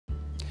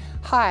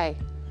Hi,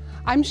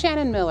 I'm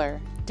Shannon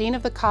Miller, Dean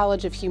of the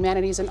College of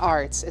Humanities and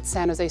Arts at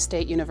San Jose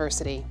State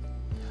University.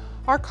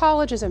 Our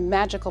college is a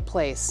magical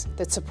place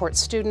that supports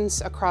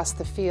students across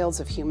the fields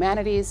of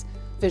humanities,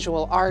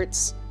 visual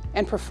arts,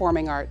 and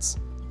performing arts.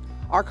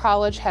 Our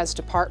college has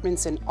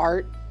departments in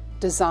art,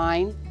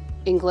 design,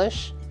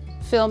 English,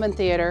 film and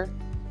theater,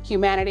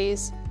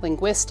 humanities,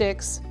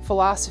 linguistics,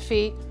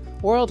 philosophy,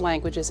 world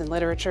languages and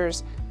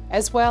literatures,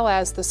 as well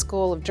as the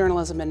School of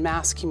Journalism and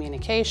Mass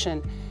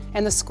Communication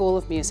and the School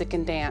of Music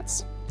and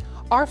Dance.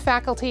 Our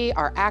faculty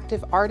are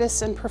active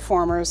artists and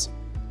performers,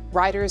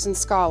 writers and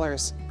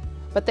scholars,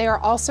 but they are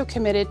also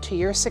committed to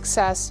your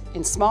success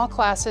in small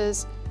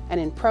classes and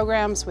in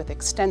programs with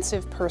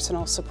extensive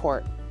personal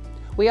support.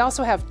 We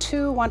also have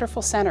two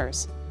wonderful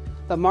centers.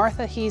 The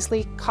Martha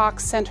Heasley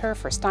Cox Center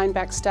for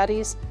Steinbeck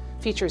Studies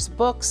features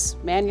books,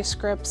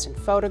 manuscripts, and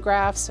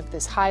photographs of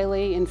this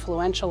highly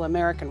influential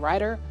American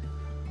writer,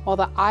 while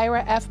the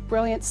Ira F.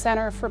 Brilliant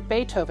Center for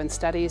Beethoven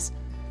Studies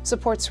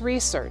supports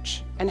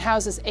research and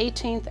houses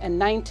 18th and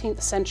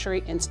 19th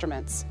century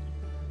instruments.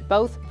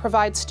 Both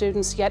provide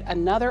students yet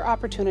another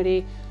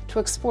opportunity to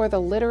explore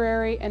the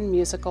literary and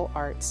musical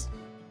arts.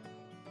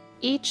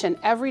 Each and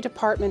every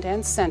department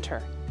and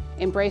center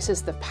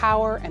embraces the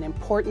power and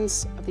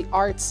importance of the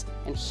arts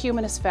and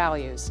humanist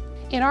values.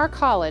 In our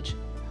college,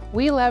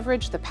 we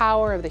leverage the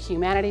power of the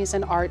humanities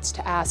and arts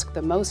to ask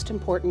the most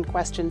important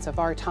questions of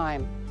our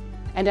time.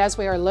 And as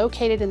we are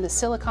located in the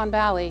Silicon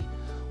Valley,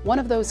 one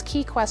of those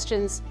key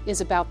questions is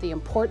about the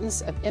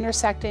importance of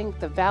intersecting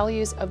the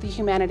values of the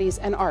humanities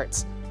and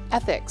arts,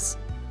 ethics,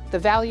 the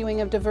valuing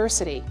of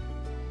diversity,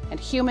 and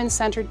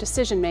human-centered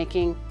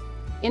decision-making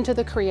into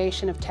the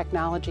creation of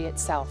technology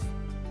itself.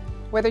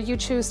 Whether you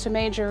choose to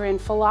major in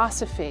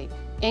philosophy,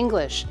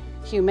 English,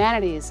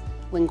 humanities,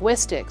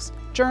 linguistics,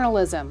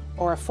 journalism,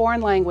 or a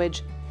foreign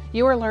language,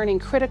 you are learning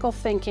critical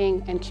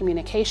thinking and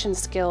communication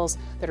skills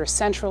that are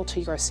central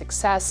to your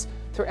success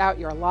throughout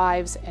your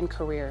lives and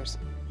careers.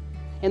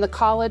 In the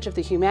College of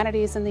the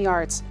Humanities and the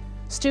Arts,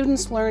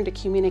 students learn to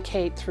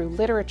communicate through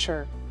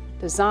literature,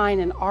 design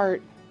and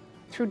art,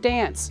 through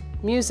dance,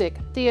 music,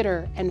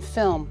 theater, and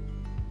film.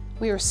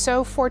 We are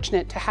so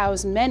fortunate to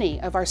house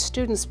many of our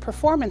students'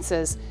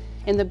 performances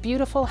in the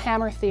beautiful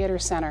Hammer Theater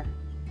Center.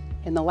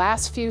 In the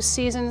last few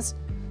seasons,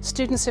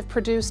 students have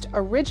produced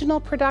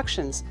original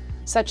productions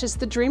such as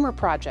The Dreamer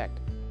Project,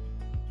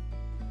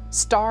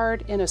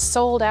 starred in a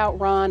sold-out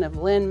run of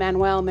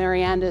Lin-Manuel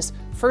Miranda's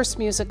first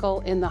musical,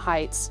 In the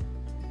Heights,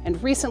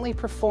 and recently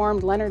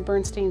performed Leonard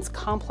Bernstein's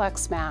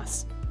Complex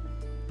Mass.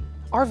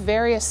 Our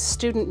various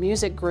student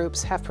music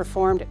groups have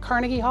performed at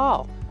Carnegie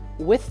Hall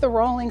with the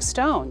Rolling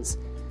Stones,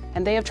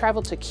 and they have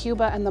traveled to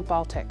Cuba and the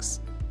Baltics.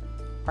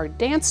 Our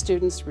dance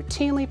students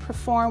routinely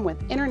perform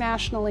with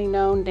internationally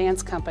known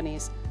dance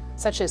companies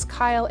such as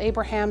Kyle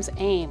Abraham's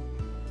AIM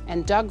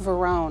and Doug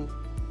Verone,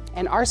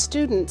 and our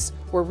students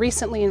were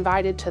recently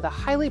invited to the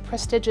highly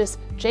prestigious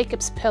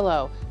Jacob's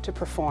Pillow to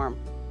perform.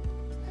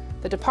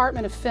 The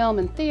Department of Film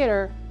and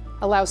Theater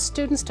allows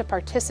students to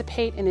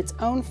participate in its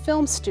own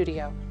film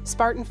studio,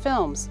 Spartan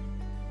Films.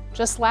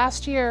 Just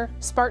last year,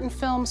 Spartan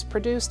Films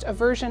produced a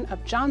version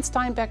of John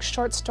Steinbeck's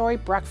short story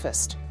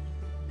Breakfast,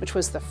 which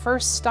was the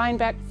first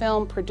Steinbeck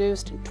film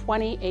produced in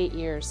 28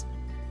 years.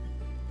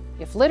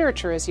 If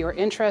literature is your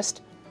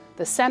interest,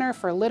 the Center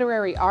for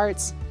Literary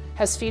Arts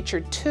has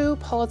featured two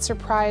Pulitzer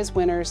Prize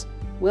winners,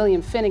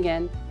 William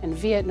Finnegan and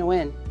Viet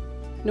Nguyen.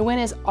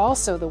 Nguyen is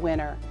also the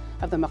winner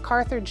of the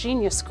MacArthur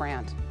Genius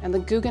Grant and the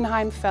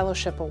Guggenheim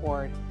Fellowship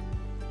Award.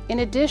 In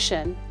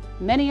addition,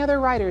 many other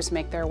writers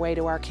make their way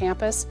to our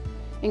campus,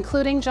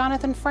 including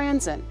Jonathan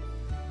Franzen,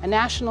 a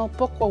National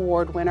Book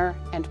Award winner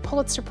and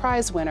Pulitzer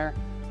Prize winner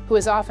who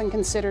is often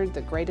considered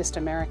the greatest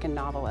American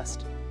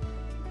novelist.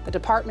 The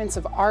departments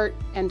of art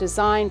and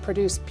design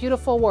produce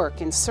beautiful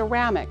work in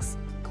ceramics,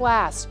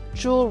 glass,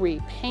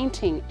 jewelry,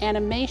 painting,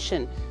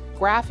 animation,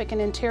 graphic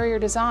and interior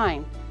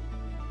design.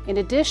 In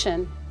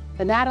addition,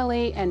 the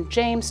Natalie and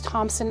James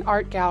Thompson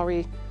Art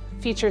Gallery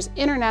features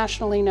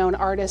internationally known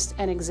artists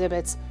and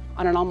exhibits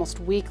on an almost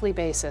weekly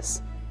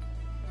basis.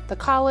 The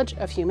College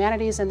of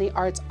Humanities and the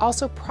Arts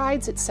also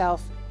prides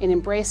itself in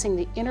embracing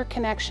the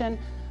interconnection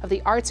of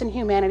the arts and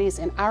humanities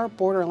in our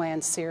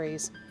Borderlands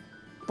series.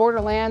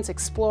 Borderlands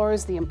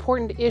explores the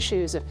important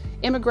issues of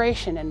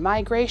immigration and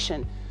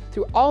migration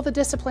through all the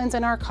disciplines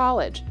in our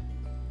college.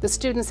 The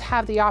students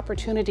have the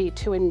opportunity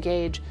to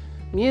engage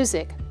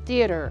music,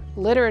 theater,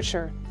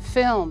 literature,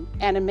 film,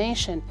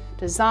 animation,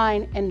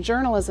 design, and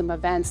journalism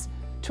events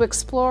to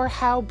explore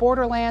how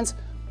Borderlands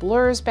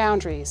blurs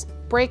boundaries,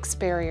 breaks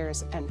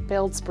barriers, and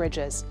builds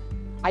bridges.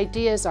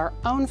 Ideas our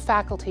own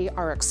faculty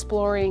are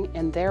exploring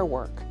in their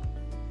work.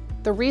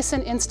 The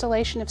recent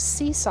installation of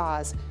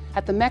seesaws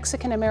at the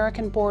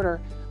Mexican-American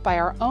border by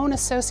our own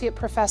Associate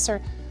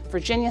Professor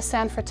Virginia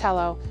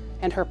Sanfratello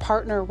and her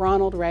partner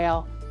Ronald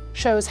Rail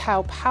shows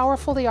how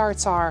powerful the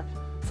arts are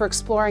for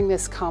exploring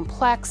this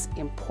complex,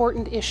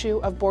 important issue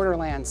of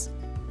Borderlands.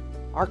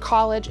 Our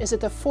college is at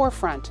the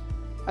forefront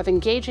of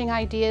engaging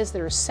ideas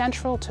that are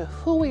central to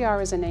who we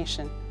are as a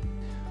nation.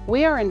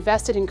 We are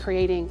invested in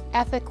creating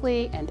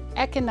ethically and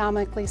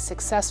economically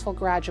successful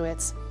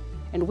graduates,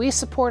 and we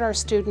support our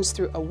students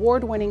through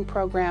award-winning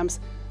programs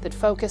that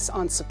focus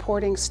on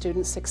supporting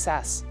student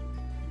success.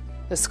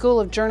 The School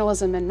of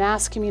Journalism and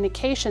Mass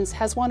Communications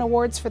has won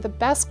awards for the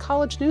best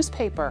college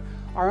newspaper,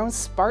 our own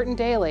Spartan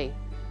Daily,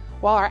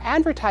 while our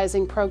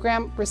advertising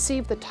program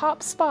received the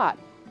top spot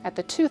at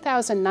the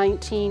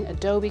 2019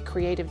 Adobe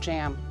Creative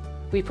Jam.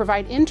 We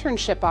provide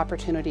internship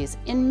opportunities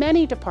in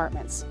many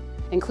departments,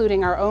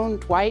 including our own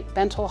Dwight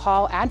Bentel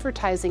Hall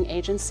advertising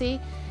agency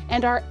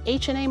and our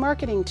H&A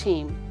marketing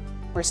team,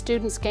 where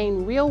students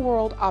gain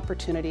real-world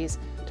opportunities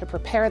to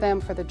prepare them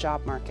for the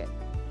job market.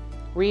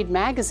 Read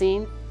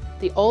Magazine,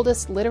 the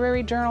oldest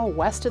literary journal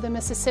west of the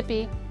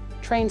Mississippi,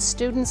 trains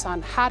students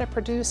on how to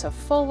produce a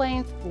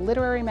full-length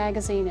literary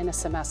magazine in a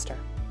semester.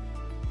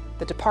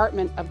 The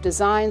Department of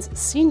Design's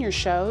senior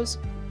shows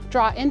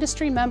draw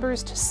industry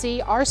members to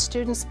see our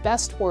students'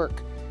 best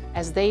work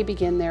as they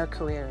begin their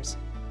careers.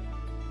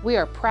 We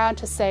are proud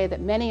to say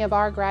that many of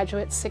our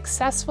graduates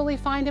successfully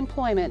find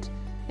employment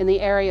in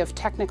the area of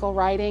technical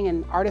writing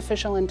and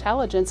artificial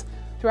intelligence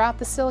throughout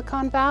the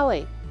Silicon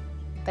Valley.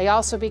 They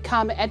also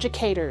become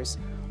educators,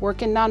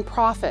 work in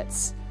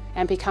nonprofits,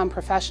 and become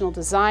professional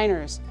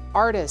designers,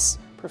 artists,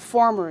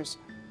 performers,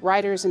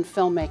 writers, and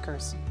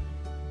filmmakers.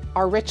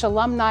 Our rich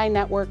alumni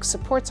network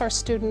supports our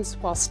students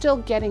while still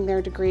getting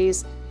their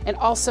degrees and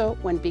also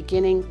when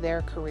beginning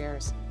their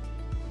careers.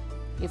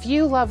 If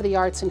you love the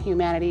arts and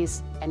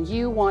humanities and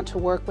you want to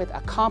work with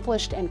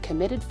accomplished and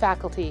committed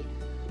faculty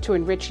to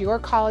enrich your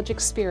college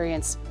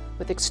experience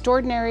with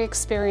extraordinary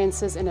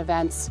experiences and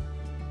events,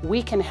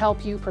 we can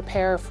help you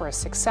prepare for a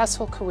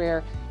successful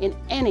career in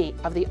any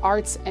of the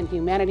arts and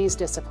humanities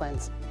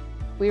disciplines.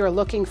 We are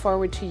looking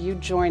forward to you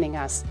joining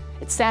us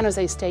at San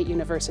Jose State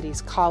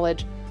University's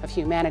College of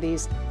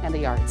Humanities and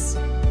the Arts.